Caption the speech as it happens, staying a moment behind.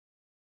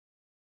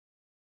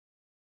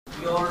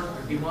your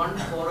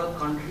demand for a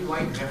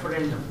countrywide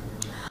referendum.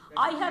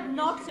 I have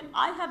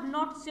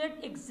not said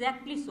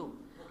exactly so.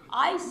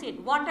 I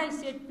said what I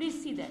said.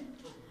 Please see that.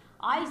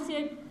 I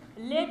said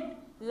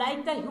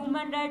like the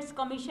Human Rights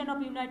Commission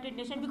of United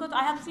Nations, because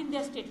I have seen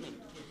their statement,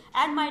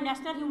 and my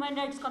National Human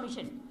Rights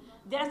Commission.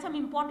 There are some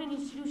important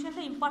institutions,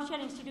 the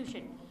impartial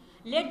institution.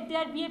 Let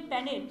there be a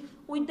panel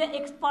with the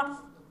experts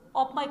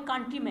of my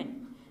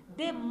countrymen.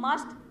 They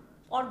must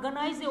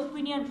organize the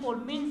opinion poll,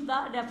 means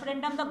the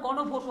referendum, the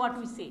gonna vote what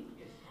we say.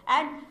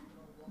 And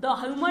the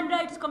Human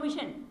Rights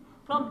Commission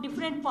from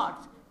different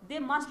parts, they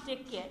must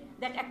take care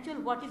that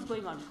actually what is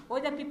going on,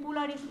 whether people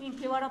are in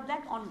favor of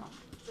that or not.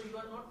 So you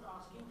are not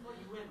asking for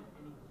UN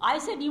anymore? I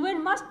said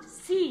UN must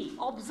see,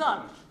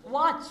 observe,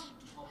 watch.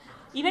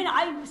 Even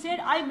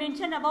I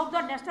mentioned about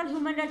the National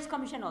Human Rights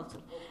Commission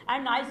also.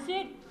 And I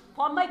said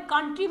for my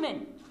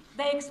countrymen,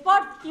 the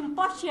experts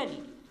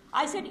impartially,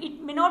 I said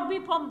it may not be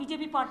from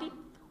BJP party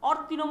or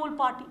Trinamool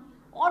party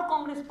or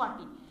Congress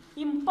party.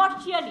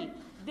 Impartially,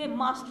 they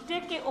must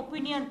take an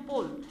opinion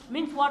poll,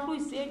 means what we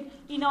said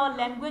in our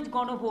language,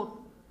 gonna vote.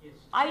 Yes.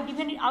 I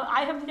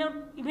have not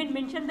even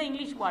mentioned the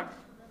English word.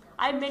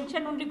 I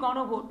mentioned only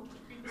gonna vote.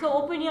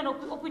 So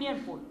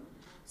opinion poll.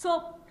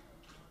 So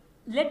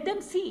let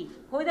them see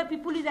whether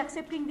people is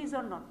accepting this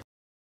or not.